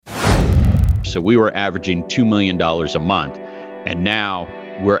So we were averaging $2 million a month. And now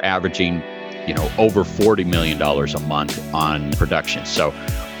we're averaging, over $40 million a month on production. So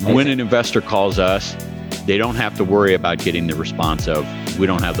when an investor calls us, they don't have to worry about getting the response of, we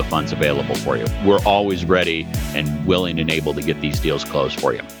don't have the funds available for you. We're always ready and willing and able to get these deals closed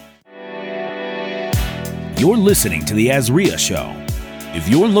for you. You're listening to The Azria Show. If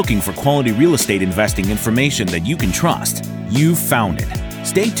you're looking for quality real estate investing information that you can trust, you've found it.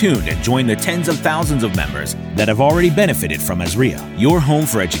 Stay tuned and join the tens of thousands of members that have already benefited from Azria, your home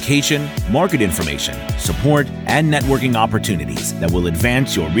for education, market information, support, and networking opportunities that will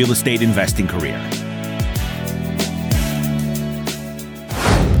advance your real estate investing career.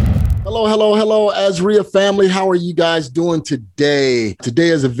 Hello, Azria family. How are you guys doing today? Today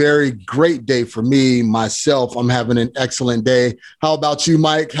is a very great day for me, myself. I'm having an excellent day. How about you,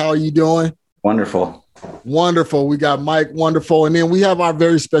 Mike? How are you doing? Wonderful. Wonderful. We got Mike. Wonderful. And then we have our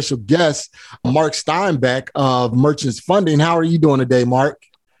very special guest, Mark Steinbeck of Merchants Funding. How are you doing today, Mark?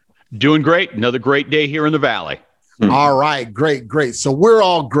 Doing great. Another great day here in the Valley. All right. Great. So we're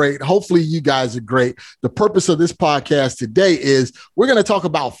all great. Hopefully you guys are great. The purpose of this podcast today is we're going to talk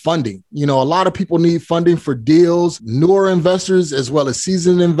about funding. A lot of people need funding for deals, newer investors, as well as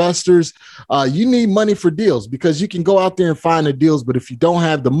seasoned investors. You need money for deals because you can go out there and find the deals, but if you don't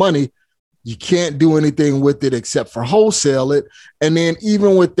have the money, you can't do anything with it except for wholesale it. And then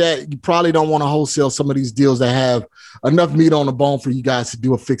even with that, you probably don't want to wholesale some of these deals that have enough meat on the bone for you guys to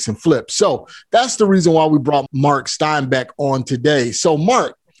do a fix and flip. So that's the reason why we brought Mark Steinbeck on today. So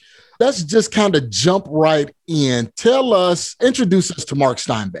Mark, let's just kind of jump right in. Introduce us to Mark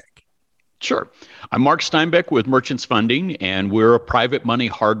Steinbeck. Sure. I'm Mark Steinbeck with Merchants Funding, and we're a private money,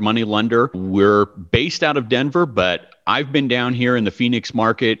 hard money lender. We're based out of Denver, but I've been down here in the Phoenix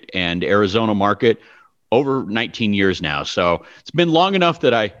market and Arizona market over 19 years now. So it's been long enough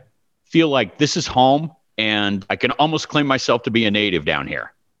that I feel like this is home, and I can almost claim myself to be a native down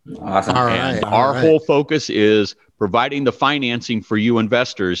here. Awesome. Our whole focus is providing the financing for you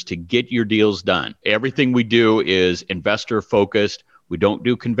investors to get your deals done. Everything we do is investor focused. We don't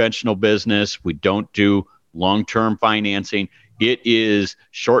do conventional business. We don't do long-term financing. It is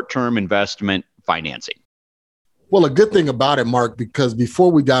short-term investment financing. Well, a good thing about it, Mark, because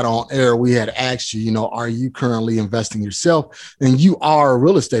before we got on air, we had asked you, are you currently investing yourself? And you are a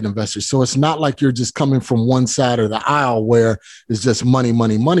real estate investor. So it's not like you're just coming from one side of the aisle where it's just money,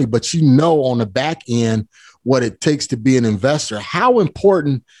 but on the back end what it takes to be an investor. How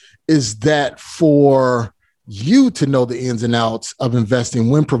important is that for you to know the ins and outs of investing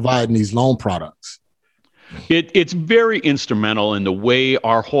when providing these loan products? It's very instrumental in the way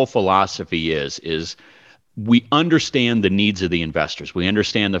our whole philosophy is we understand the needs of the investors. We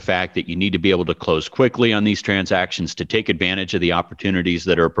understand the fact that you need to be able to close quickly on these transactions to take advantage of the opportunities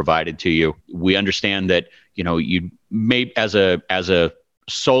that are provided to you. We understand that, you may, as a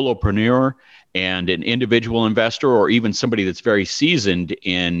solopreneur and an individual investor, or even somebody that's very seasoned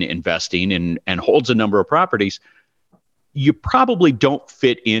in investing and holds a number of properties, you probably don't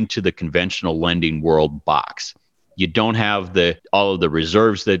fit into the conventional lending world box. You don't have all of the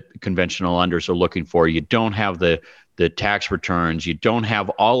reserves that conventional lenders are looking for. You don't have the tax returns. You don't have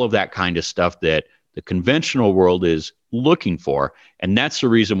all of that kind of stuff that the conventional world is looking for. And that's the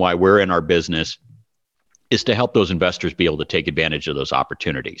reason why we're in our business, is to help those investors be able to take advantage of those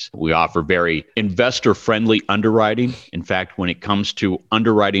opportunities. We offer very investor-friendly underwriting. In fact, when it comes to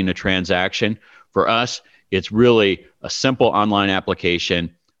underwriting a transaction, for us, it's really a simple online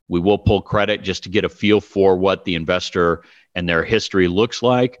application. We will pull credit just to get a feel for what the investor and their history looks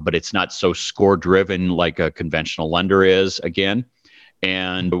like, but it's not so score-driven like a conventional lender is, again.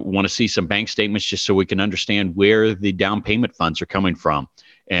 And want to see some bank statements just so we can understand where the down payment funds are coming from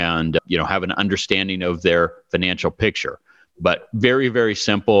and have an understanding of their financial picture. But very, very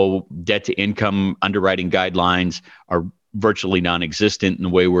simple. Debt to income underwriting guidelines are virtually non-existent in the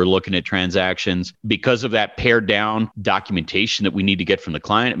way we're looking at transactions. Because of that pared down documentation that we need to get from the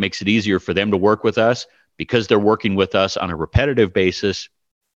client, it makes it easier for them to work with us because they're working with us on a repetitive basis.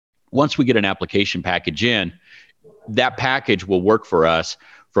 Once we get an application package in, that package will work for us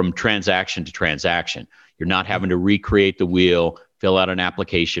from transaction to transaction. You're not having to recreate the wheel, fill out an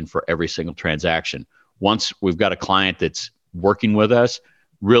application for every single transaction. Once we've got a client that's working with us,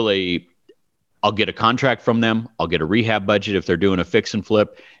 really, I'll get a contract from them. I'll get a rehab budget if they're doing a fix and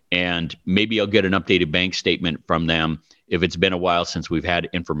flip, and maybe I'll get an updated bank statement from them if it's been a while since we've had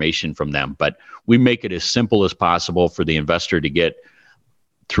information from them. But we make it as simple as possible for the investor to get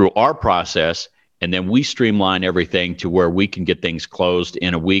through our process, and then we streamline everything to where we can get things closed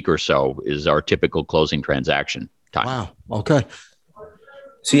in a week or so is our typical closing transaction time. Wow. Okay.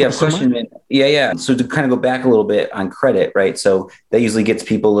 So yeah, question, Yeah. So to kind of go back a little bit on credit, right? So that usually gets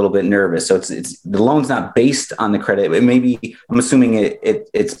people a little bit nervous. So it's the loan's not based on the credit. It may be, I'm assuming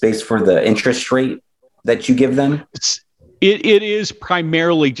it's based for the interest rate that you give them. It is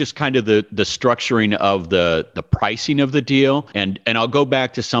primarily just kind of the structuring of the pricing of the deal. And I'll go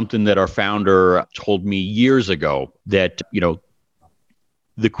back to something that our founder told me years ago, that,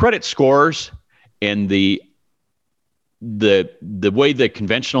 the credit scores and the way that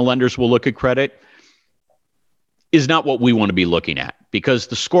conventional lenders will look at credit is not what we want to be looking at, because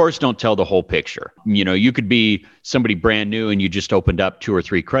the scores don't tell the whole picture. You could be somebody brand new and you just opened up 2 or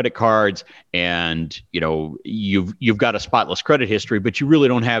 3 credit cards, and you've got a spotless credit history, but you really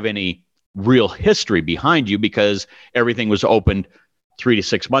don't have any real history behind you because everything was opened 3 to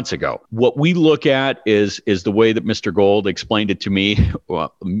 6 months ago. What we look at is the way that Mr. Gold explained it to me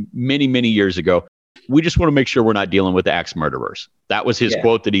many, many years ago. We just want to make sure we're not dealing with axe murderers. That was his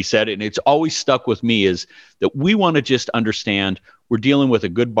quote that he said. And it's always stuck with me, is that we want to just understand we're dealing with a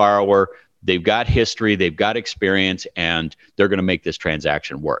good borrower. They've got history, they've got experience, and they're going to make this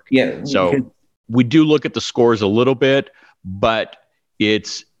transaction work. Yeah. So we do look at the scores a little bit, but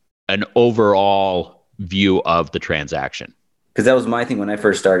it's an overall view of the transaction. Because that was my thing when I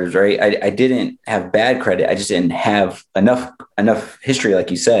first started, right? I didn't have bad credit. I just didn't have enough history,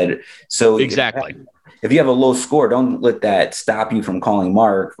 like you said. So exactly. If you have a low score, don't let that stop you from calling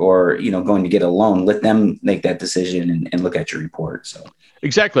Mark or, going to get a loan. Let them make that decision and look at your report. So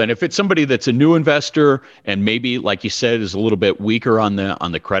exactly. And if it's somebody that's a new investor and maybe, like you said, is a little bit weaker on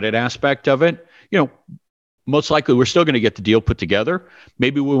the credit aspect of it, most likely we're still going to get the deal put together.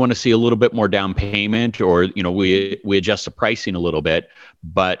 Maybe we want to see a little bit more down payment, or, we adjust the pricing a little bit.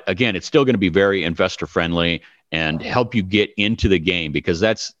 But again, it's still going to be very investor friendly and help you get into the game, because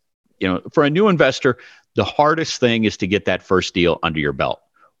that's, for a new investor, the hardest thing is to get that first deal under your belt.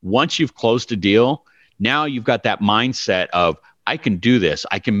 Once you've closed a deal, now you've got that mindset of, I can do this,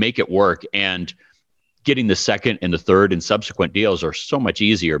 I can make it work. And getting the second and the third and subsequent deals are so much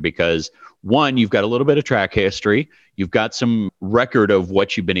easier because, one, you've got a little bit of track history. You've got some record of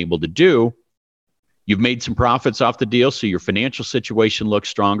what you've been able to do. You've made some profits off the deal, so your financial situation looks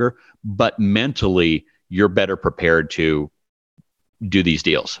stronger, but mentally you're better prepared to do these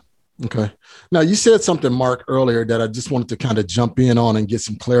deals. Okay. Now, you said something, Mark, earlier that I just wanted to kind of jump in on and get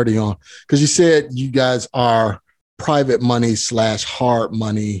some clarity on, because you said you guys are private money / hard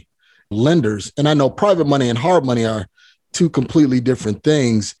money lenders. And I know private money and hard money are 2 completely different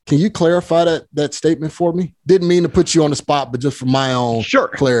things. Can you clarify that statement for me? Didn't mean to put you on the spot, but just for my own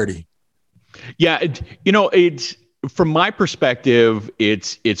clarity. Yeah. It's from my perspective,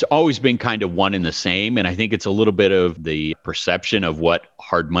 it's always been kind of one and the same. And I think it's a little bit of the perception of what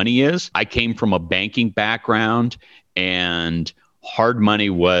hard money is. I came from a banking background, and hard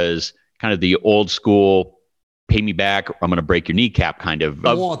money was kind of the old school, pay me back or I'm going to break your kneecap kind of.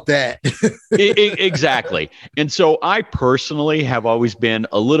 I want that. Exactly. And so I personally have always been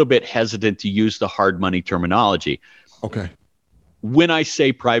a little bit hesitant to use the hard money terminology. Okay. When I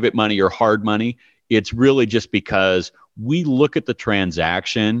say private money or hard money, it's really just because we look at the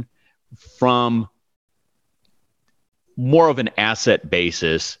transaction from more of an asset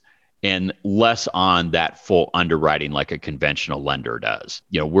basis and less on that full underwriting like a conventional lender does.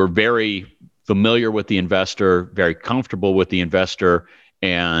 We're very familiar with the investor, very comfortable with the investor,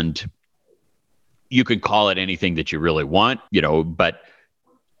 and you can call it anything that you really want, but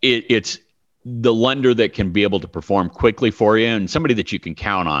it's the lender that can be able to perform quickly for you and somebody that you can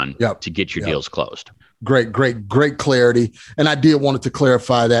count on to get your deals closed. Great clarity. And I wanted to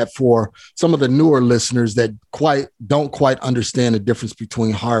clarify that for some of the newer listeners that don't quite understand the difference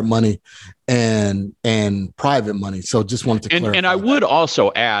between hard money and private money. So just wanted to clarify. And I would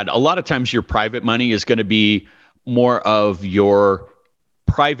also add, a lot of times your private money is going to be more of your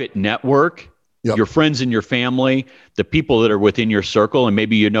private network, your friends and your family, the people that are within your circle. And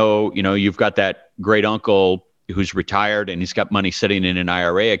maybe, you've got that great uncle who's retired and he's got money sitting in an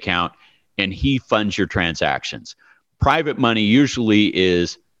IRA account and he funds your transactions. Private money usually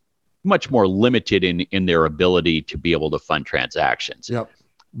is much more limited in their ability to be able to fund transactions.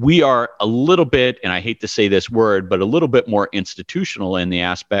 We are a little bit, and I hate to say this word, but a little bit more institutional in the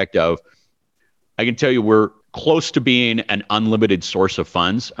aspect of, I can tell you we're close to being an unlimited source of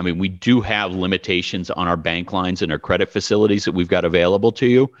funds. I mean, we do have limitations on our bank lines and our credit facilities that we've got available to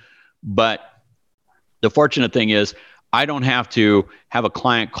you. But the fortunate thing is I don't have to have a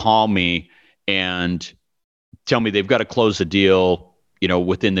client call me and tell me they've got to close the deal,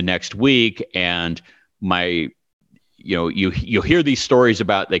 within the next week. And you hear these stories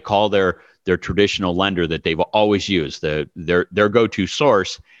about, they call their traditional lender that they've always used, their go-to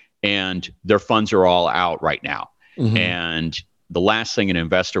source. and their funds are all out right now. Mm-hmm. And the last thing an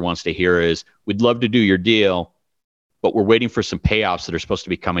investor wants to hear is, we'd love to do your deal, but we're waiting for some payoffs that are supposed to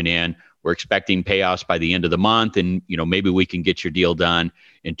be coming in. We're expecting payoffs by the end of the month, and maybe we can get your deal done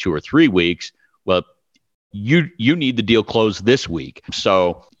in 2 or 3 weeks. Well, you need the deal closed this week.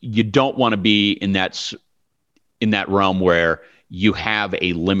 So you don't want to be in that realm where you have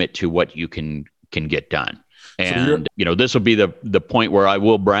a limit to what you can get done. And this will be the point where I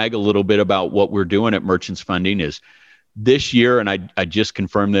will brag a little bit about what we're doing at Merchants Funding is this year, and I just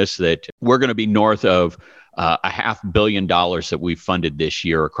confirmed this, that we're going to be north of $500 million that we've funded this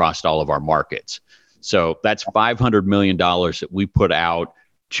year across all of our markets. So that's $500 million that we put out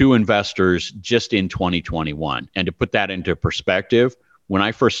to investors just in 2021. And to put that into perspective, when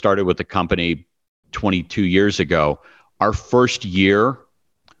I first started with the company 22 years ago, our first year,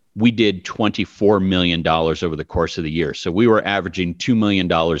 we did $24 million over the course of the year. So we were averaging $2 million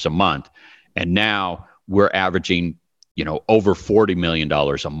a month. And now we're averaging over $40 million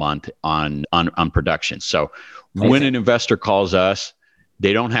a month on production. So when an investor calls us,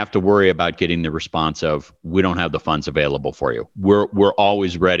 they don't have to worry about getting the response of, we don't have the funds available for you. We're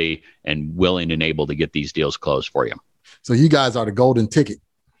always ready and willing and able to get these deals closed for you. So you guys are the golden ticket.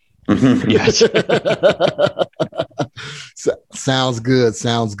 Yes. Sounds good.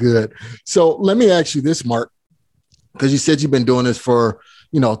 Sounds good. So let me ask you this, Mark, because you said you've been doing this for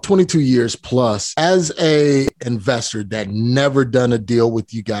 22 years plus. As a investor that never done a deal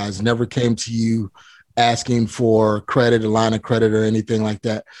with you guys, never came to you asking for credit, a line of credit or anything like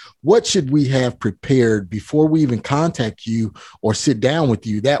that, what should we have prepared before we even contact you or sit down with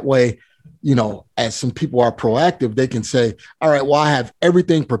you? That way, as some people are proactive, they can say, all right, well, I have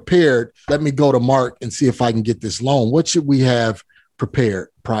everything prepared. Let me go to Mark and see if I can get this loan. What should we have prepared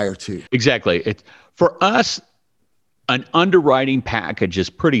prior to? Exactly. For us, an underwriting package is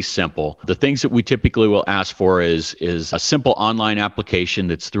pretty simple. The things that we typically will ask for is a simple online application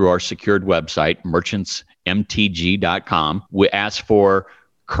that's through our secured website, merchantsmtg.com. We ask for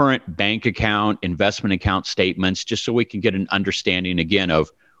current bank account, investment account statements, just so we can get an understanding again of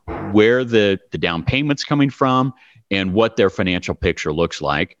where the down payment's coming from and what their financial picture looks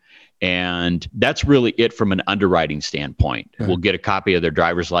like. And that's really it from an underwriting standpoint. Okay. We'll get a copy of their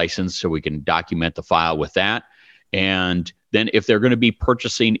driver's license so we can document the file with that. And then if they're going to be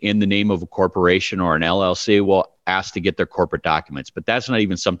purchasing in the name of a corporation or an LLC, we'll ask to get their corporate documents. But that's not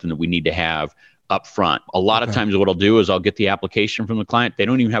even something that we need to have up front. A lot of times what I'll do is I'll get the application from the client. They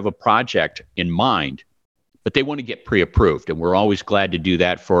don't even have a project in mind, but they want to get pre-approved. And we're always glad to do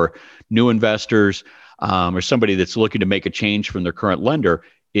that for new investors or somebody that's looking to make a change from their current lender.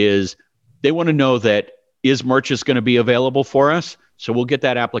 Is they want to know that, is Merchants going to be available for us? So we'll get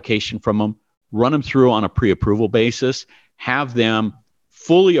that application from them, run them through on a pre-approval basis, have them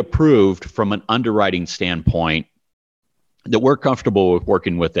fully approved from an underwriting standpoint that we're comfortable with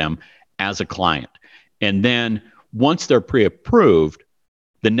working with them as a client. And then once they're pre-approved,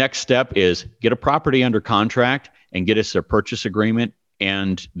 the next step is get a property under contract and get us their purchase agreement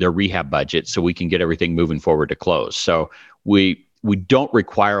and their rehab budget so we can get everything moving forward to close. So we don't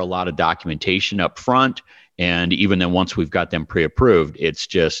require a lot of documentation up front. And even then, once we've got them pre-approved, it's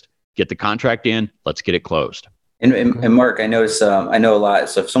just get the contract in, let's get it closed. And Mark, I notice, I know a lot.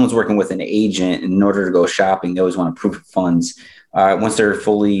 So if someone's working with an agent, in order to go shopping, they always want proof of funds. Once they're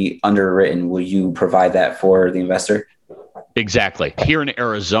fully underwritten, will you provide that for the investor? Exactly. Here in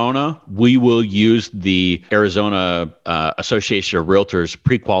Arizona, we will use the Arizona Association of Realtors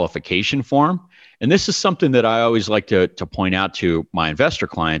pre-qualification form. And this is something that I always like to point out to my investor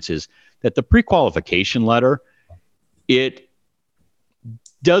clients, is that the pre-qualification letter, it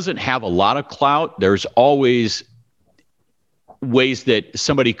doesn't have a lot of clout. There's always ways that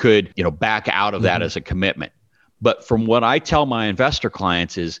somebody could, back out of that as a commitment. But from what I tell my investor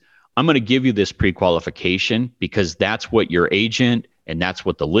clients is, I'm going to give you this pre-qualification because that's what your agent and that's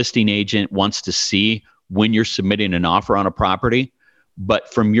what the listing agent wants to see when you're submitting an offer on a property.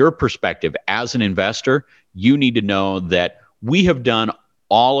 But from your perspective as an investor, you need to know that we have done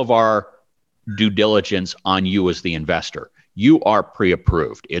all of our due diligence on you as the investor. You are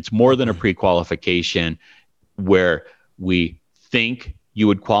pre-approved. It's more than a pre-qualification where we think you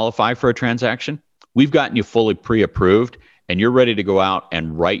would qualify for a transaction. We've gotten you fully pre-approved, and you're ready to go out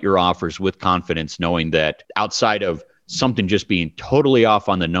and write your offers with confidence, knowing that outside of something just being totally off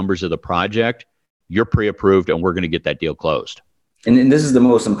on the numbers of the project, you're pre-approved and we're going to get that deal closed. And this is the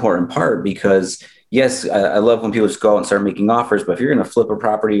most important part, because Yes, I love when people just go out and start making offers. But if you're going to flip a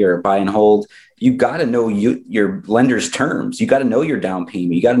property or buy and hold, you got to know your lender's terms. You got to know your down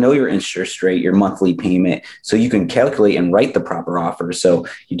payment. You got to know your interest rate, your monthly payment, so you can calculate and write the proper offer. So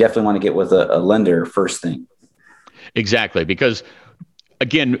you definitely want to get with a lender first thing. Exactly, because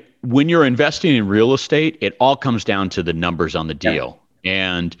again, when you're investing in real estate, it all comes down to the numbers on the deal. Yeah.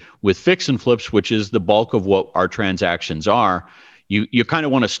 And with fix and flips, which is the bulk of what our transactions are, you kind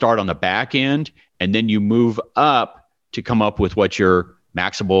of want to start on the back end, and then you move up to come up with what your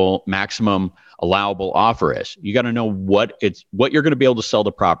maximum allowable offer is. You got to know what you're going to be able to sell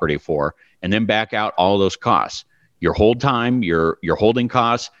the property for, and then back out all those costs: your hold time, your holding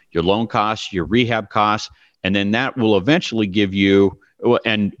costs, your loan costs, your rehab costs, and then that will eventually give you.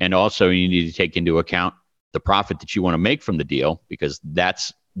 And also you need to take into account the profit that you want to make from the deal, because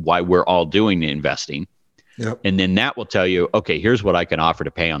that's why we're all doing the investing. Yep. And then that will tell you, okay, here's what I can offer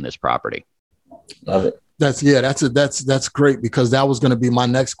to pay on this property. Love it. That's great, because that was going to be my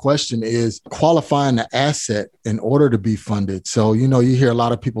next question, is qualifying the asset in order to be funded. So, you hear a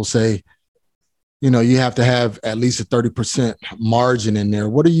lot of people say, you have to have at least a 30% margin in there.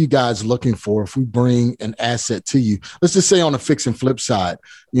 What are you guys looking for if we bring an asset to you? Let's just say on the fix and flip side,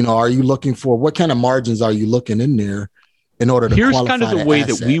 are you looking for, what kind of margins are you looking in there in order to qualify? Here's kind of the way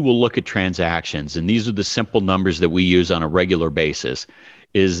asset? That we will look at transactions, and these are the simple numbers that we use on a regular basis,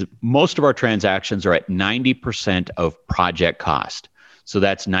 is most of our transactions are at 90% of project cost. So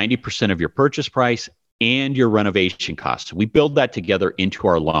that's 90% of your purchase price and your renovation costs. We build that together into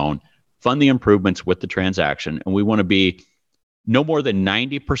our loan, fund the improvements with the transaction, and we want to be no more than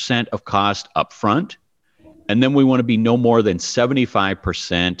 90% of cost up front, and then we want to be no more than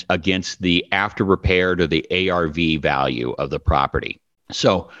 75% against the after repaired or the ARV value of the property.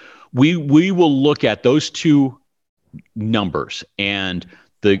 So we will look at those two numbers. And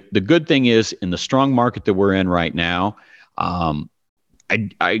the good thing is, in the strong market that we're in right now, I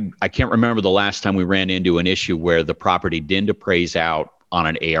can't remember the last time we ran into an issue where the property didn't appraise out on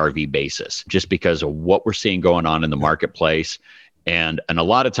an ARV basis, just because of what we're seeing going on in the marketplace. And a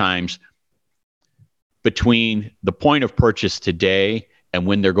lot of times between the point of purchase today and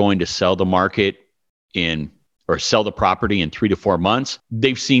when they're going to sell the property in 3 to 4 months,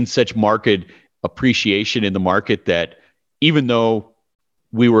 they've seen such market appreciation in the market that even though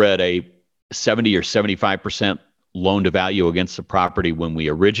we were at a 70 or 75% loan to value against the property when we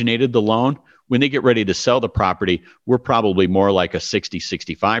originated the loan, when they get ready to sell the property, we're probably more like a 60,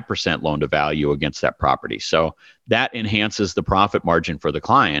 65% loan to value against that property. So that enhances the profit margin for the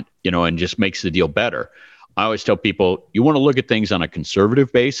client, and just makes the deal better. I always tell people, you want to look at things on a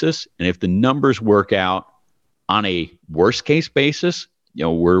conservative basis. And if the numbers work out on a worst case basis, you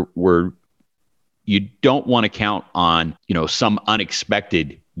don't want to count on, some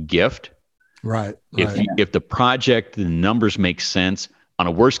unexpected gift. Right. If the project, the numbers make sense on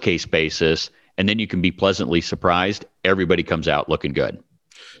a worst case basis, and then you can be pleasantly surprised, everybody comes out looking good.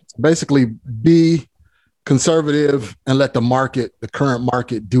 Basically, be conservative and let the current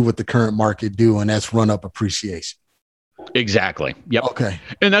market do what the current market do, and that's run up appreciation. Exactly. Yep. Okay.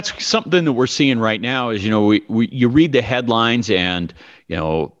 And that's something that we're seeing right now is, you read the headlines, and,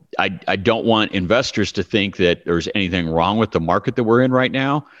 I don't want investors to think that there's anything wrong with the market that we're in right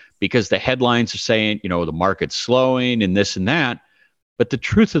now, because the headlines are saying, the market's slowing and this and that. But the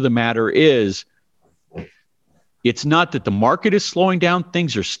truth of the matter is, it's not that the market is slowing down.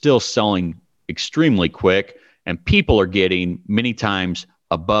 Things are still selling extremely quick, and people are getting many times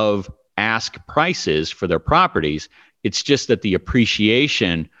above ask prices for their properties. It's just that the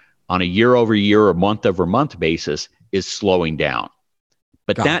appreciation on a year over year or month over month basis is slowing down.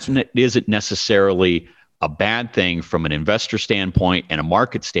 But Gotcha. That isn't necessarily a bad thing from an investor standpoint and a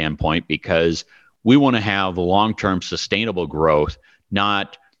market standpoint, because we want to have long-term sustainable growth,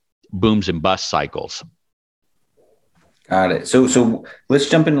 not booms and bust cycles. Got it. So let's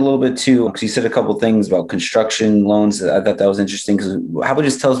jump in a little bit too, because you said a couple of things about construction loans. I thought that was interesting. How about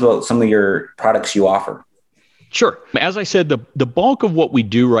just tell us about some of your products you offer? Sure. As I said, the bulk of what we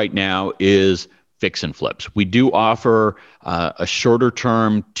do right now is fix and flips. We do offer a shorter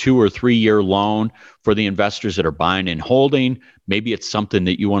term 2 or 3 year loan for the investors that are buying and holding. Maybe it's something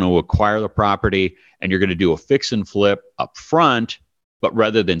that you want to acquire the property and you're going to do a fix and flip up front, but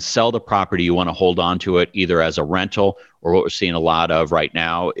rather than sell the property, you want to hold on to it either as a rental, or what we're seeing a lot of right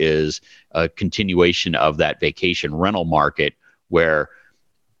now is a continuation of that vacation rental market, where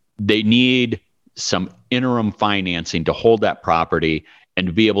they need some interim financing to hold that property and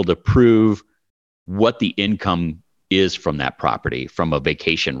to be able to prove what the income is from that property from a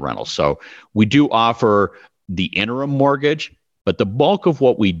vacation rental. So we do offer the interim mortgage, but the bulk of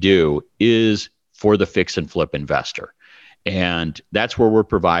what we do is for the fix and flip investor. And that's where we're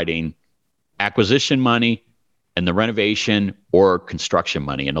providing acquisition money and the renovation or construction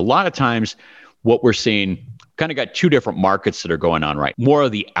money. And a lot of times what we're seeing, kind of got two different markets that are going on, right? More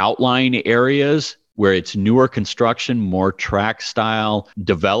of the outlying areas where it's newer construction, more tract style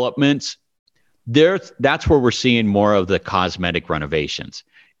developments. That's where we're seeing more of the cosmetic renovations.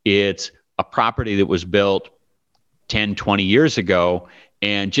 It's a property that was built 10, 20 years ago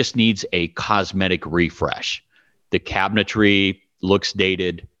and just needs a cosmetic refresh. The cabinetry looks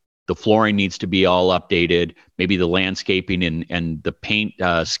dated. The flooring needs to be all updated. Maybe the landscaping and the paint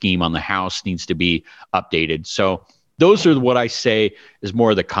scheme on the house needs to be updated. So those are what I say is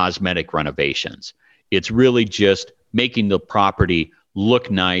more of the cosmetic renovations. It's really just making the property look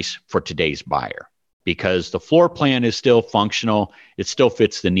nice for today's buyer, because the floor plan is still functional. It still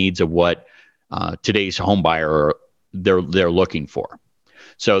fits the needs of what today's home buyer they're looking for.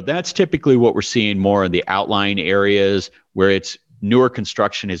 So that's typically what we're seeing more in the outlying areas where it's newer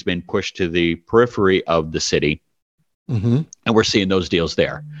construction has been pushed to the periphery of the city. And we're seeing those deals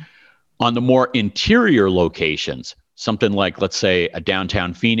there. On the more interior locations, something like, let's say, a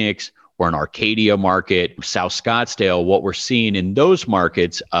downtown Phoenix or an Arcadia market, South Scottsdale, what we're seeing in those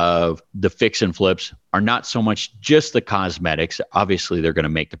markets of the fix and flips are not so much just the cosmetics. Obviously, they're going to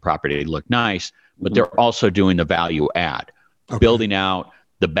make the property look nice, but they're also doing the value add, building out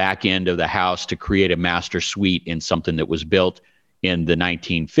the back end of the house to create a master suite in something that was built in the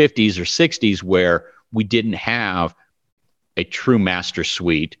 1950s or 60s, where we didn't have a true master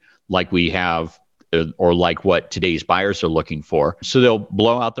suite like we have or like what today's buyers are looking for. So they'll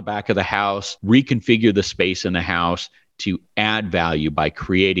blow out the back of the house, reconfigure the space in the house to add value by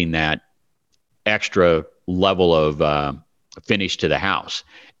creating that extra level of finish to the house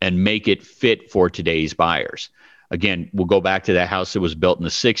and make it fit for today's buyers. Again, we'll go back to that house that was built in the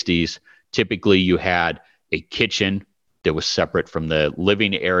 60s. Typically, you had a kitchen that was separate from the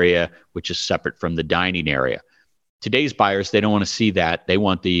living area, which is separate from the dining area. Today's buyers, they don't want to see that. They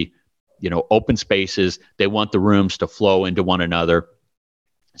want the open spaces. They want the rooms to flow into one another.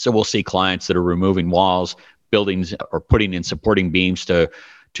 So we'll see clients that are removing walls, buildings, or putting in supporting beams to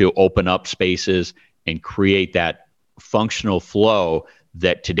open up spaces and create that functional flow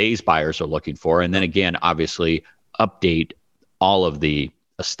that today's buyers are looking for. And then again, obviously, update all of the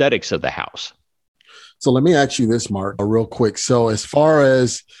aesthetics of the house. So let me ask you this, Mark, real quick. So as far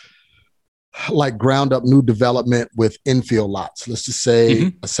as like ground up new development with infill lots, let's just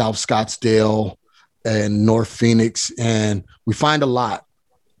say a South Scottsdale and North Phoenix, and we find a lot,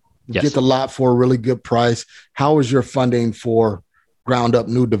 get the lot for a really good price. How is your funding for ground up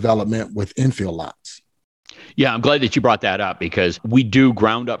new development with infill lots? Yeah, I'm glad that you brought that up, because we do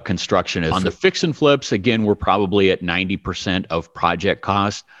ground up construction. On the fix and flips, again, we're probably at 90% of project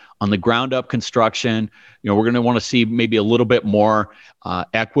cost. On the ground up construction, we're going to want to see maybe a little bit more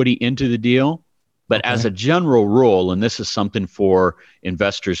equity into the deal. But as a general rule, and this is something for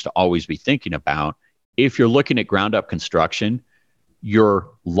investors to always be thinking about, if you're looking at ground up construction, your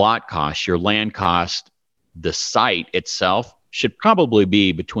lot cost, your land cost, the site itself should probably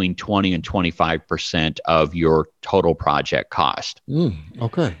be between 20 and 25% of your total project cost.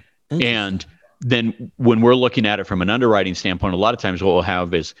 Okay. And then when we're looking at it from an underwriting standpoint, a lot of times what we'll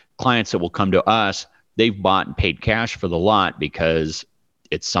have is clients that will come to us, they've bought and paid cash for the lot because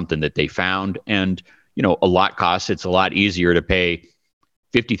it's something that they found. And, a lot costs, it's a lot easier to pay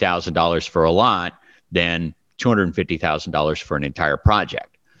 $50,000 for a lot than $250,000 for an entire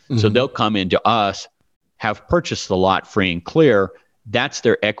project. So they'll come into us, have purchased the lot free and clear. That's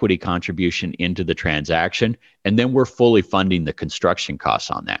their equity contribution into the transaction. And then we're fully funding the construction costs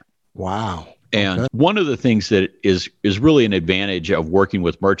on that. Wow. And one of the things that is really an advantage of working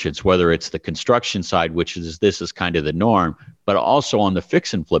with merchants, whether it's the construction side, which is this is kind of the norm, but also on the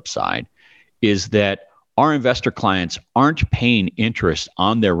fix and flip side, is that our investor clients aren't paying interest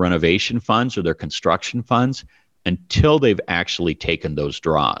on their renovation funds or their construction funds until they've actually taken those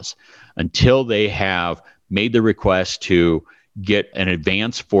draws, until they have made the request to get an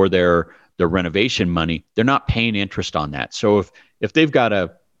advance for their renovation money. They're not paying interest on that. So if they've got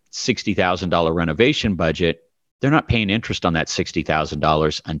a $60,000 renovation budget, they're not paying interest on that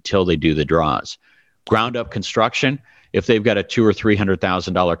 $60,000 until they do the draws. Ground up construction, if they've got a $200,000 or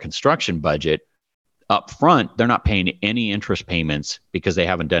 $300,000 construction budget up front, they're not paying any interest payments because they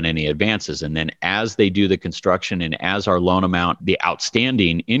haven't done any advances. And then as they do the construction and as our loan amount, the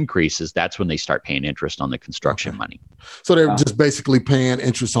outstanding increases, that's when they start paying interest on the construction money. So they're just basically paying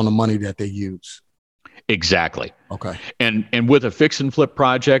interest on the money that they use. Exactly. Okay. And with a fix and flip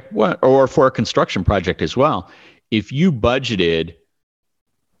project, or for a construction project as well, if you budgeted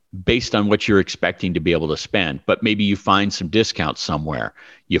based on what you're expecting to be able to spend. But maybe you find some discounts somewhere.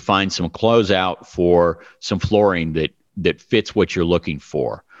 You find some closeout for some flooring that fits what you're looking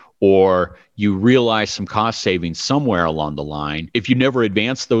for. Or you realize some cost savings somewhere along the line. If you never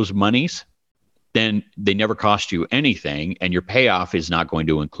advance those monies, then they never cost you anything, and your payoff is not going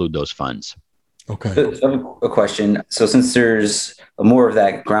to include those funds. Okay. So I have a question. So since there's more of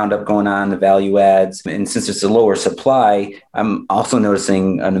that ground up going on, the value adds, and since it's a lower supply, I'm also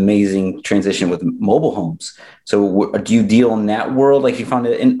noticing an amazing transition with mobile homes. So do you deal in that world? Like, if you found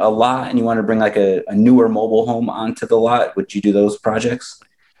it in a lot and you want to bring like a newer mobile home onto the lot, would you do those projects?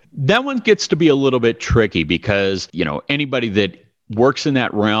 That one gets to be a little bit tricky because, anybody that works in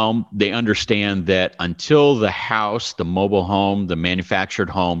that realm, they understand that until the house, the mobile home, the manufactured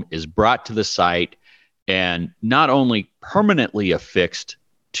home is brought to the site and not only permanently affixed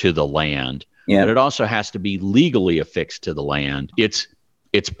to the land, but it also has to be legally affixed to the land. It's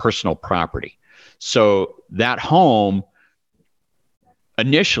personal property. So that home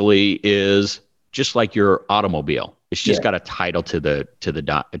initially is just like your automobile. It's just got a title to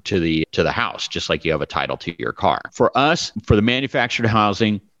the house, just like you have a title to your car. For us, for the manufactured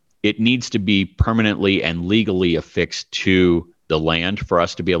housing, it needs to be permanently and legally affixed to the land for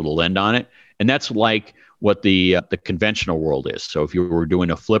us to be able to lend on it. And that's like what the conventional world is. So if you were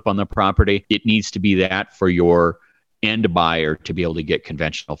doing a flip on the property, it needs to be that for your end buyer to be able to get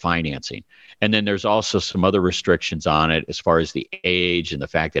conventional financing. And then there's also some other restrictions on it as far as the age and the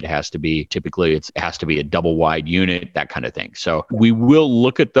fact that it has to be a double wide unit, that kind of thing. So we will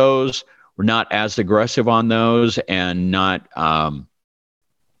look at those. We're not as aggressive on those, and not, there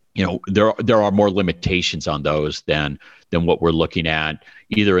are more limitations on those than what we're looking at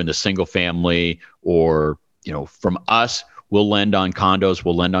either in the single family or, from us. We'll lend on condos,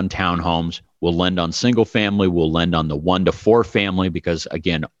 we'll lend on townhomes, we'll lend on single family, we'll lend on the 1 to 4 family, because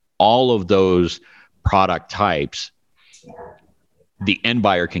again, all of those product types, the end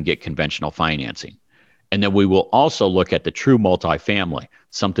buyer can get conventional financing. And then we will also look at the true multifamily,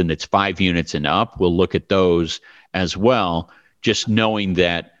 something that's 5 units and up. We'll look at those as well, just knowing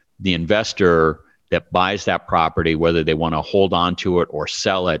that the investor that buys that property, whether they want to hold on to it or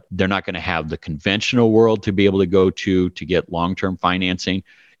sell it, they're not going to have the conventional world to be able to go to get long-term financing.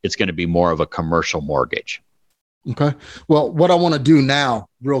 It's going to be more of a commercial mortgage. Okay. Well, what I want to do now,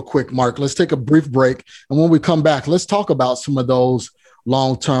 real quick, Mark, let's take a brief break. And when we come back, let's talk about some of those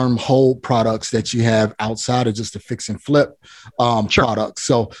long-term hold products that you have outside of just the fix and flip products.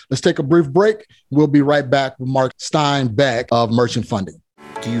 So let's take a brief break. We'll be right back with Mark Steinbeck of Merchant Funding.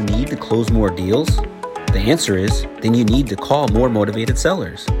 Do you need to close more deals? The answer is, then you need to call more motivated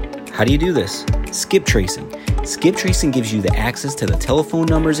sellers. How do you do this? Skip tracing. Skip tracing gives you the access to the telephone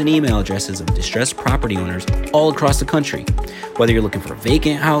numbers and email addresses of distressed property owners all across the country. Whether you're looking for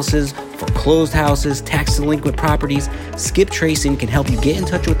vacant houses, foreclosed houses, tax delinquent properties, Skip tracing can help you get in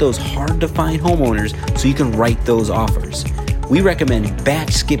touch with those hard to find homeowners so you can write those offers. We recommend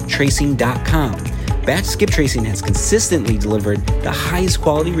BatchSkipTracing.com. Batch Skip Tracing has consistently delivered the highest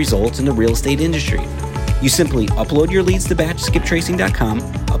quality results in the real estate industry. You simply upload your leads to BatchSkipTracing.com,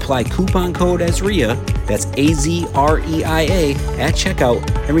 apply coupon code AZREIA, that's AZREIA, at checkout,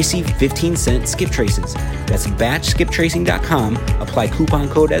 and receive 15-cent skip traces. That's BatchSkipTracing.com, apply coupon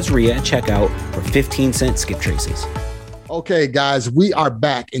code AZREIA at checkout for 15-cent skip traces. Okay, guys, we are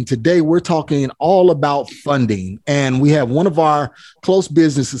back. And today we're talking all about funding. And we have one of our close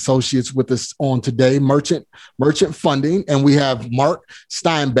business associates with us on today, Merchant Funding. And we have Mark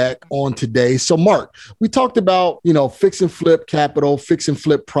Steinbeck on today. So Mark, we talked about, fix and flip capital, fix and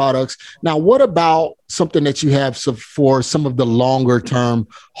flip products. Now, what about something that you have for some of the longer term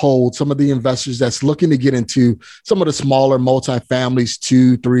holds, some of the investors that's looking to get into some of the smaller multifamilies,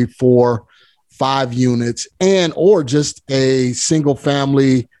 2, 3, 4, 5 units, and or just a single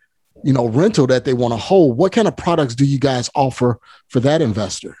family, rental that they want to hold? What kind of products do you guys offer for that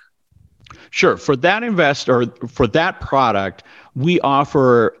investor? Sure. For that investor, for that product, we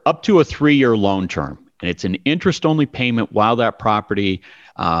offer up to a 3-year loan term, and it's an interest-only payment while that property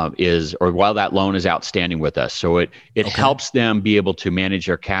while that loan is outstanding with us. So it helps them be able to manage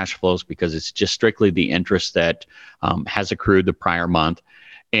their cash flows because it's just strictly the interest that has accrued the prior month.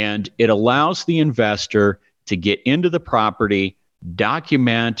 And it allows the investor to get into the property,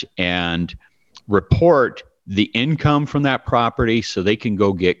 document and report the income from that property so they can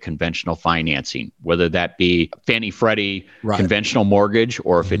go get conventional financing, whether that be Fannie Freddie conventional mortgage,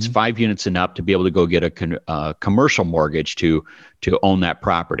 or if it's 5 units and up, to be able to go get a commercial mortgage to own that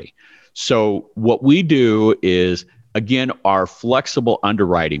property. So what we do is, again, our flexible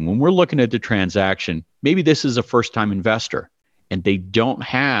underwriting. When we're looking at the transaction, maybe this is a first-time investor, and they don't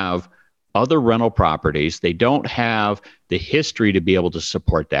have other rental properties. They don't have the history to be able to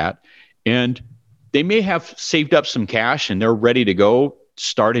support that. And they may have saved up some cash and they're ready to go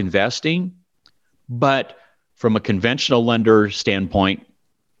start investing. But from a conventional lender standpoint,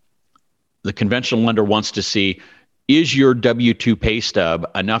 the conventional lender wants to see, is your W-2 pay stub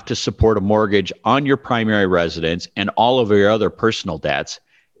enough to support a mortgage on your primary residence and all of your other personal debts?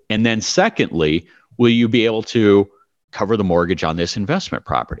 And then secondly, will you be able to cover the mortgage on this investment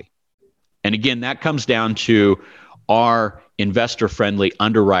property? And again, that comes down to our investor-friendly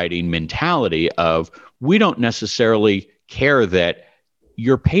underwriting mentality of, we don't necessarily care that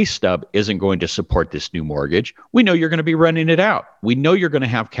your pay stub isn't going to support this new mortgage. We know you're going to be renting it out. We know you're going to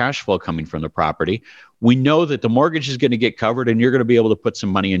have cash flow coming from the property. We know that the mortgage is going to get covered and you're going to be able to put some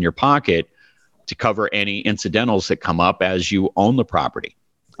money in your pocket to cover any incidentals that come up as you own the property.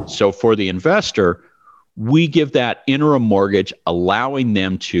 So for the investor, we give that interim mortgage, allowing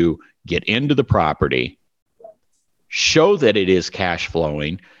them to get into the property, show that it is cash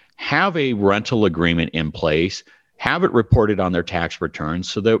flowing, have a rental agreement in place, have it reported on their tax returns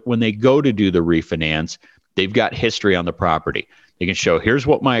so that when they go to do the refinance, they've got history on the property. They can show, here's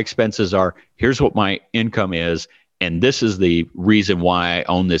what my expenses are, here's what my income is, and this is the reason why I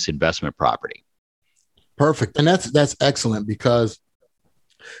own this investment property. Perfect. And that's excellent, because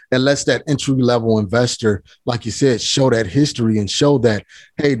it lets that entry-level investor, like you said, show that history and show that,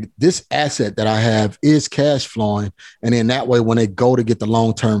 hey, this asset that I have is cash flowing. And in that way, when they go to get the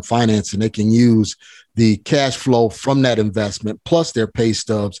long-term financing, they can use the cash flow from that investment plus their pay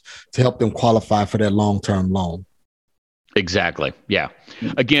stubs to help them qualify for that long-term loan. Exactly. Yeah.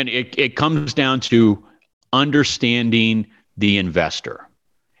 Again, it comes down to understanding the investor.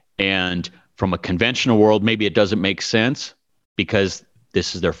 And from a conventional world, maybe it doesn't make sense because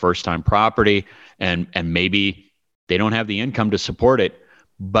this is their first time property and maybe they don't have the income to support it.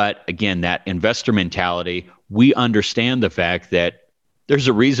 But again, that investor mentality, we understand the fact that there's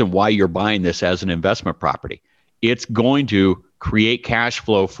a reason why you're buying this as an investment property. It's going to create cash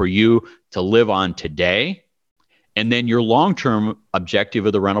flow for you to live on today. And then your long-term objective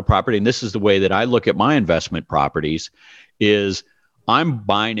of the rental property, and this is the way that I look at my investment properties, is I'm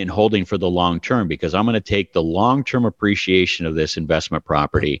buying and holding for the long term because I'm going to take the long-term appreciation of this investment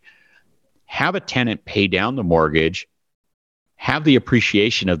property, have a tenant pay down the mortgage, have the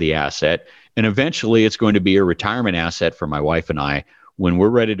appreciation of the asset, and eventually it's going to be a retirement asset for my wife and I. When we're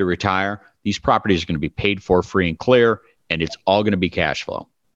ready to retire, these properties are going to be paid for free and clear, and it's all going to be cash flow.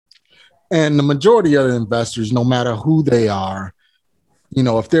 And the majority of the investors, no matter who they are,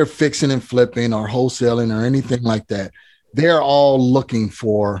 if they're fixing and flipping or wholesaling or anything like that, they're all looking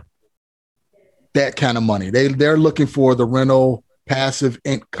for that kind of money. They're looking for the rental passive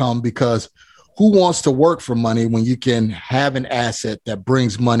income, because who wants to work for money when you can have an asset that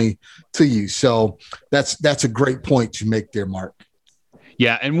brings money to you? So that's a great point to make there, Mark.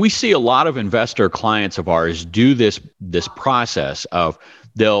 Yeah, and we see a lot of investor clients of ours do this process of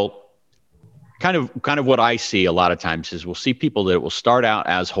they'll kind of what I see a lot of times is we'll see people that will start out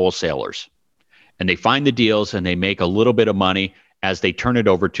as wholesalers. And they find the deals and they make a little bit of money as they turn it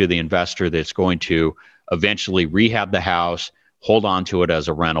over to the investor that's going to eventually rehab the house, hold on to it as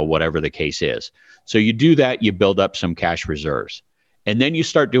a rental, whatever the case is. So you do that, you build up some cash reserves. And then you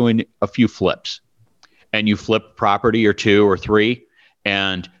start doing a few flips. And you flip property or two or three,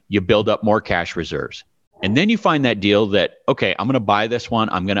 and you build up more cash reserves. And then you find that deal that, okay, I'm going to buy this one,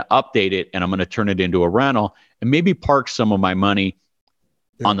 I'm going to update it, and I'm going to turn it into a rental and maybe park some of my money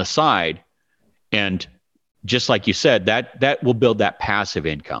on the side. And just like you said, that will build that passive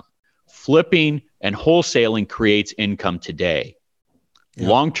income. Flipping and wholesaling creates income today. Yeah.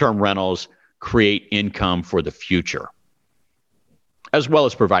 Long-term rentals create income for the future, as well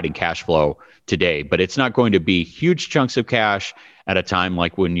as providing cash flow today. But it's not going to be huge chunks of cash at a time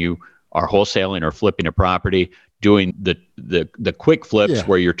like when you are wholesaling or flipping a property, doing the quick flips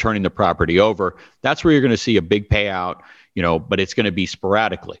where you're turning the property over. That's where you're going to see a big payout, but it's going to be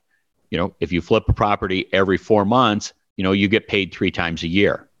sporadically. If you flip a property every 4 months, you get paid 3 times a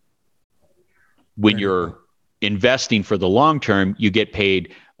year. When you're investing for the long term, you get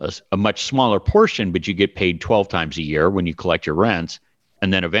paid a much smaller portion, but you get paid 12 times a year when you collect your rents.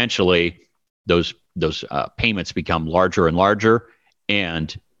 And then eventually those payments become larger and larger.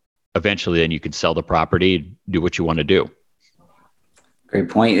 And eventually then you can sell the property, do what you want to do. Great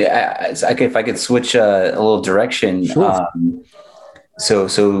point. If I could switch a little direction. Sure.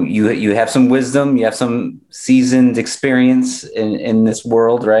 So you have some wisdom, you have some seasoned experience in this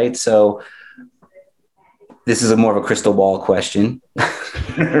world, right? So this is more of a crystal ball question,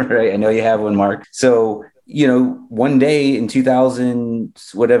 right? I know you have one, Mark. So one day in 2000,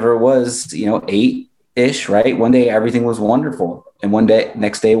 whatever it was, 8-ish, right? One day everything was wonderful, and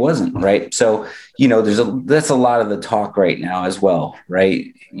next day it wasn't, right? So, that's a lot of the talk right now as well,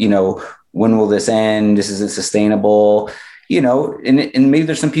 right? When will this end? This isn't sustainable, and maybe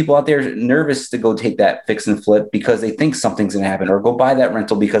there's some people out there nervous to go take that fix and flip because they think something's going to happen, or go buy that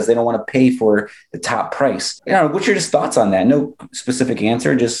rental because they don't want to pay for the top price. What's your just thoughts on that? No specific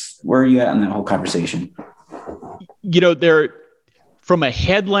answer, just where are you at in that whole conversation? There, from a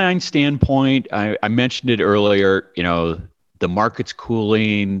headline standpoint, I mentioned it earlier, the market's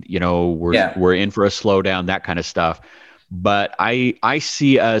cooling, we're in for a slowdown, that kind of stuff. But I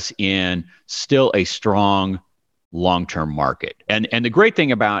see us in still a strong long-term market. And the great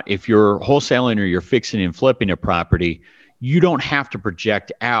thing about if you're wholesaling or you're fixing and flipping a property, you don't have to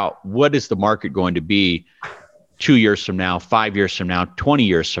project out what is the market going to be 2 years from now, 5 years from now, 20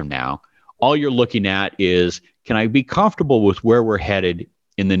 years from now. All you're looking at is, can I be comfortable with where we're headed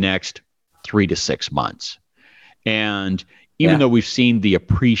in the next 3 to 6 months? And even though we've seen the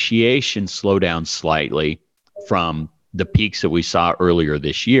appreciation slow down slightly from the peaks that we saw earlier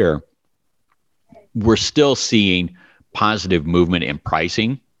this year, we're still seeing positive movement in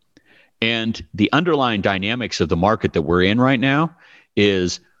pricing. And the underlying dynamics of the market that we're in right now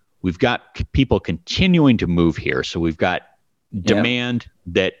is we've got people continuing to move here. So we've got demand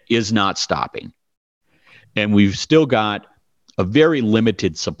that is not stopping. And we've still got a very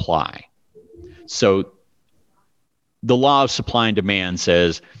limited supply. So the law of supply and demand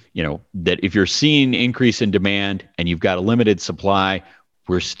says, that if you're seeing increase in demand and you've got a limited supply,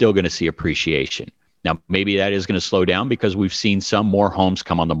 we're still going to see appreciation. Now, maybe that is going to slow down because we've seen some more homes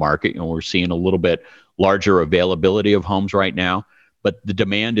come on the market. We're seeing a little bit larger availability of homes right now, but the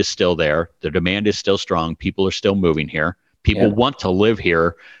demand is still there. The demand is still strong. People are still moving here. People want to live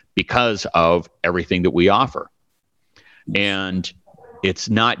here because of everything that we offer. And it's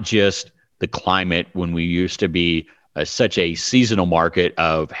not just the climate when we used to be such a seasonal market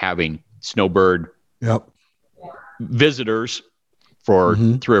of having snowbird visitors for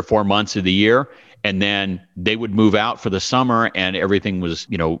 3 or 4 months of the year. And then they would move out for the summer and everything was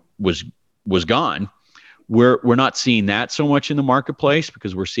gone. We're not seeing that so much in the marketplace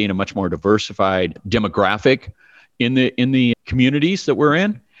because we're seeing a much more diversified demographic in the communities that we're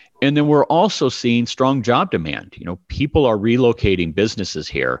in. And then we're also seeing strong job demand. People are relocating businesses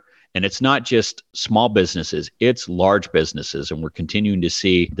here, and it's not just small businesses, it's large businesses. And we're continuing to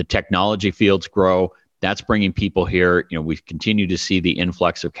see the technology fields grow. That's bringing people here. We continue to see the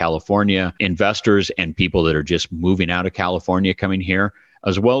influx of California investors and people that are just moving out of California coming here,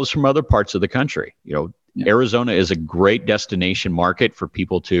 as well as from other parts of the country. Arizona is a great destination market for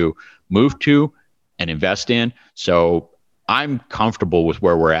people to move to and invest in. So I'm comfortable with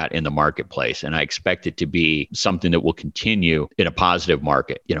where we're at in the marketplace, and I expect it to be something that will continue in a positive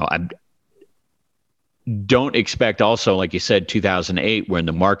market. I don't expect also, like you said, 2008, when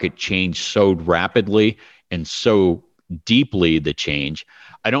the market changed so rapidly and so deeply, the change.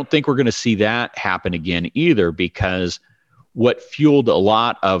 I don't think we're going to see that happen again either, because what fueled a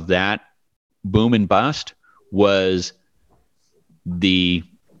lot of that boom and bust was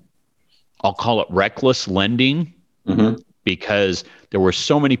I'll call it reckless lending, because there were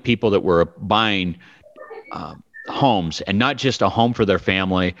so many people that were buying homes, and not just a home for their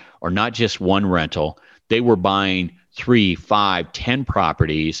family or not just one rental. They were buying 3, 5, 10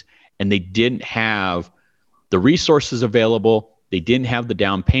 properties, and they didn't have the resources available. They didn't have the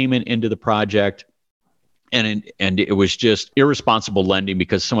down payment into the project. And it was just irresponsible lending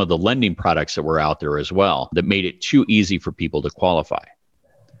because some of the lending products that were out there as well that made it too easy for people to qualify.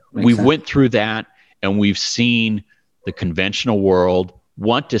 We went through that, and we've seen the conventional world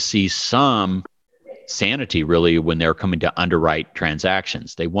want to see some sanity, really, when they're coming to underwrite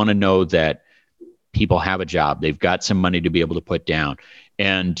transactions. They want to know that people have a job. They've got some money to be able to put down.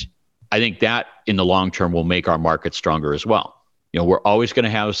 And I think that in the long term will make our market stronger as well. We're always going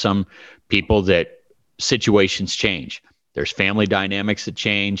to have some people that situations change. There's family dynamics that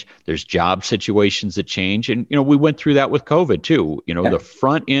change. There's job situations that change. And, we went through that with COVID too. The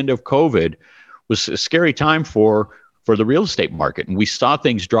front end of COVID was a scary time for the real estate market. And we saw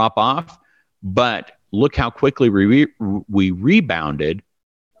things drop off, but look how quickly we rebounded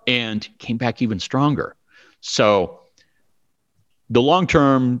and came back even stronger. So the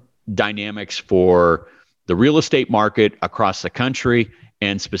long-term dynamics for the real estate market across the country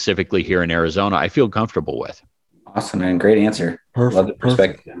and specifically here in Arizona, I feel comfortable with. Awesome, man. Great answer. Perfect. Love the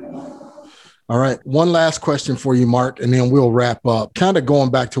perspective. All right. One last question for you, Mark, and then we'll wrap up. Kind of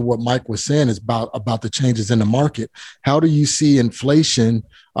going back to what Mike was saying is about the changes in the market. How do you see inflation,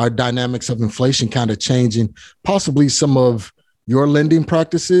 our dynamics of inflation kind of changing possibly some of your lending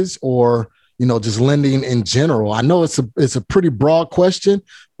practices or, just lending in general? I know it's a pretty broad question,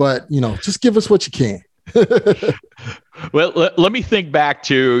 but, just give us what you can. Well, let me think back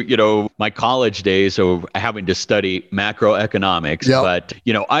to, my college days of having to study macroeconomics. Yep. But,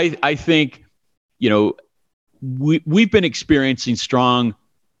 I think, we've been experiencing strong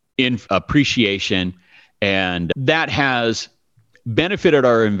appreciation, and that has benefited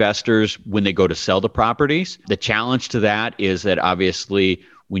our investors when they go to sell the properties. The challenge to that is that obviously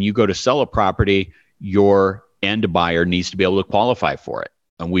when you go to sell a property, your end buyer needs to be able to qualify for it.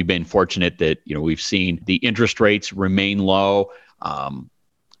 And we've been fortunate that, we've seen the interest rates remain low,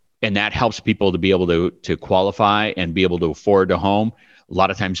 and that helps people to be able to qualify and be able to afford a home. A lot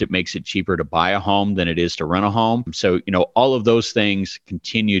of times it makes it cheaper to buy a home than it is to rent a home. So, all of those things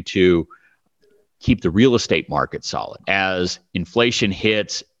continue to keep the real estate market solid. As inflation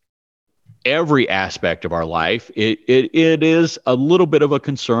hits every aspect of our life, it is a little bit of a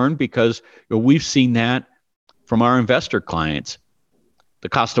concern because we've seen that from our investor clients. The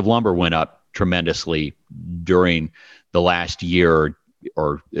cost of lumber went up tremendously during the last year,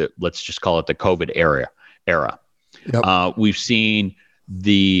 or let's just call it the COVID era. Yep. We've seen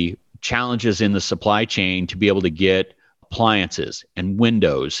the challenges in the supply chain to be able to get appliances and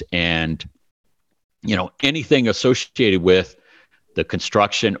windows and, anything associated with the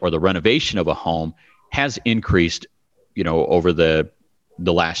construction or the renovation of a home has increased, over the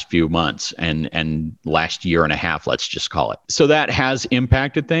last few months and last year and a half, let's just call it. So that has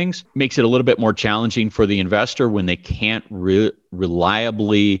impacted things, makes it a little bit more challenging for the investor when they can't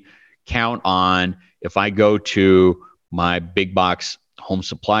reliably count on, if I go to my big box home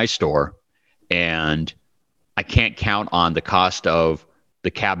supply store and I can't count on the cost of the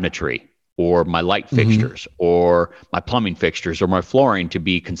cabinetry or my light fixtures or my plumbing fixtures or my flooring to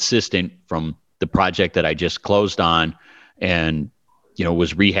be consistent from the project that I just closed on and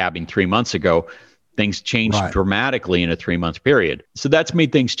was rehabbing 3 months ago. Things changed dramatically in a 3-month period. So that's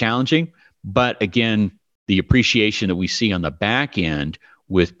made things challenging. But again, the appreciation that we see on the back end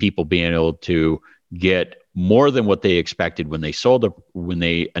with people being able to get more than what they expected when they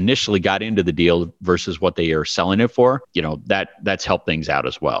initially got into the deal versus what they are selling it for, that's helped things out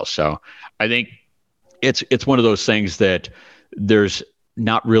as well. So I think it's one of those things that there's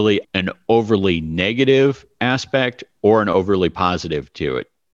not really an overly negative aspect or an overly positive to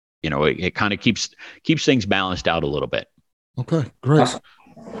it. It kind of keeps things balanced out a little bit. Okay, great. Awesome.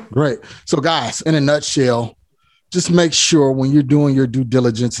 Great. So guys, in a nutshell, just make sure when you're doing your due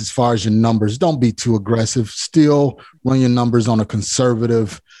diligence as far as your numbers, don't be too aggressive. Still run your numbers on a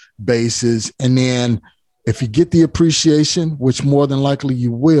conservative basis. And then if you get the appreciation, which more than likely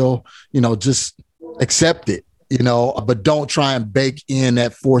you will, just accept it, but don't try and bake in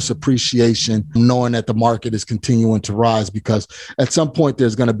that forced appreciation, knowing that the market is continuing to rise, because at some point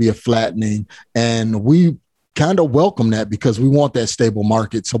there's going to be a flattening, and we kind of welcome that because we want that stable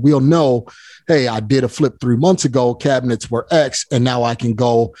market. So we'll know, hey, I did a flip 3 months ago, cabinets were X, and now I can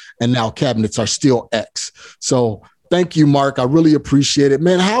go and now cabinets are still X. So thank you, Mark. I really appreciate it,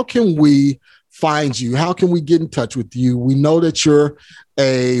 man. How can we find you? How can we get in touch with you? We know that you're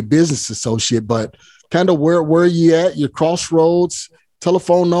a business associate, but kind of where are you at? Your crossroads,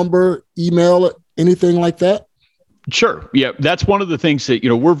 telephone number, email, anything like that? Sure. Yeah. That's one of the things that,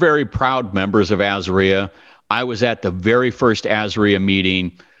 we're very proud members of AZREIA. I was at the very first AZREIA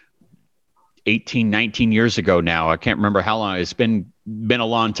meeting 18, 19 years ago now. I can't remember how long. It's been a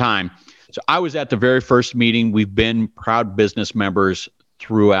long time. So I was at the very first meeting. We've been proud business members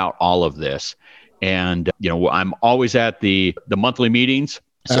throughout all of this. And, I'm always at the monthly meetings.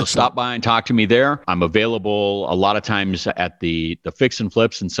 So Excellent. Stop by and talk to me there. I'm available a lot of times at the fix and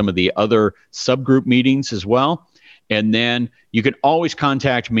flips and some of the other subgroup meetings as well. And then you can always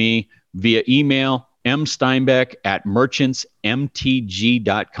contact me via email,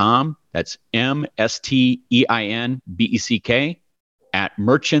 msteinbeck@merchantsmtg.com. That's MSTEINBECK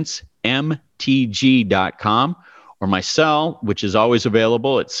 @merchantsmtg.com, or my cell, which is always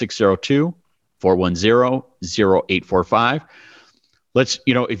available at 602-410-0845.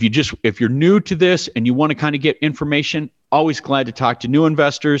 If you're new to this and you want to kind of get information, always glad to talk to new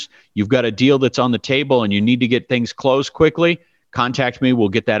investors. You've got a deal that's on the table and you need to get things closed quickly, contact me. We'll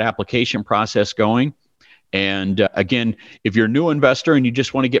get that application process going. And again, if you're a new investor and you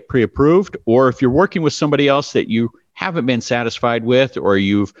just want to get pre-approved, or if you're working with somebody else that you haven't been satisfied with, or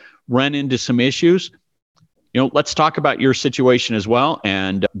you've run into some issues, let's talk about your situation as well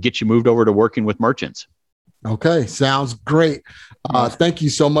and get you moved over to working with merchants. Okay, sounds great. Thank you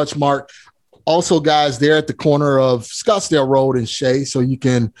so much, Mark. Also, guys, they're at the corner of Scottsdale Road and Shea, so you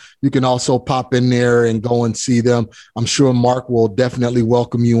can also pop in there and go and see them. I'm sure Mark will definitely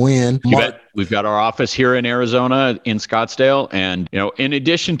welcome you in. You bet. We've got our office here in Arizona in Scottsdale, and in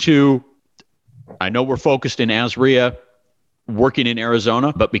addition to, I know we're focused in Azria, working in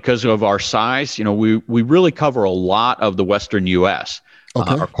Arizona, but because of our size, we really cover a lot of the Western U.S.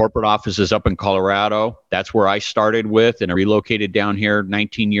 Okay. Our corporate office is up in Colorado. That's where I started with and I relocated down here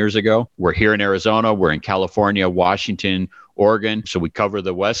 19 years ago. We're here in Arizona. We're in California, Washington, Oregon. So we cover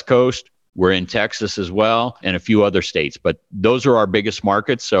the West Coast. We're in Texas as well and a few other states. But those are our biggest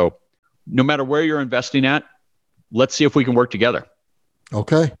markets. So no matter where you're investing at, let's see if we can work together.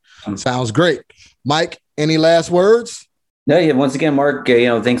 Okay. Sounds great. Mike, any last words? No, yeah. Once again, Mark,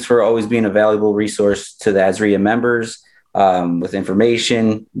 thanks for always being a valuable resource to the Azria members. With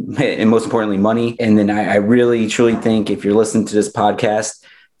information and most importantly, money. And then I really, truly think if you're listening to this podcast,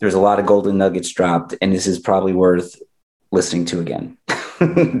 there's a lot of golden nuggets dropped, and this is probably worth listening to again.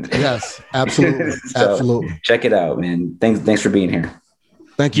 Yes, absolutely. So absolutely. Check it out, man. Thanks for being here.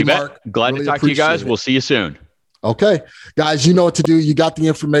 Thank you, Mark. Glad to talk to you guys. We'll see you soon. Okay, guys, you know what to do. You got the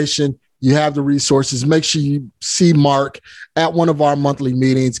information. You have the resources. Make sure you see Mark at one of our monthly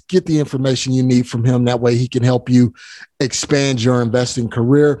meetings. Get the information you need from him. That way he can help you expand your investing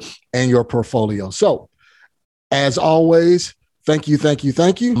career and your portfolio. So, as always, thank you.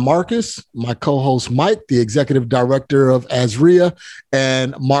 Marcus, my co-host Mike, the executive director of Azria,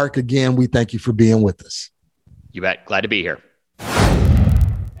 and Mark, again, we thank you for being with us. You bet. Glad to be here.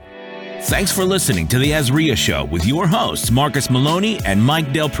 Thanks for listening to the Azria Show with your hosts, Marcus Maloney and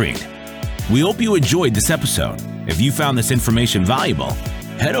Mike Delprete. We hope you enjoyed this episode. If you found this information valuable,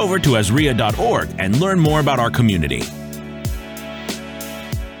 head over to Azria.org and learn more about our community.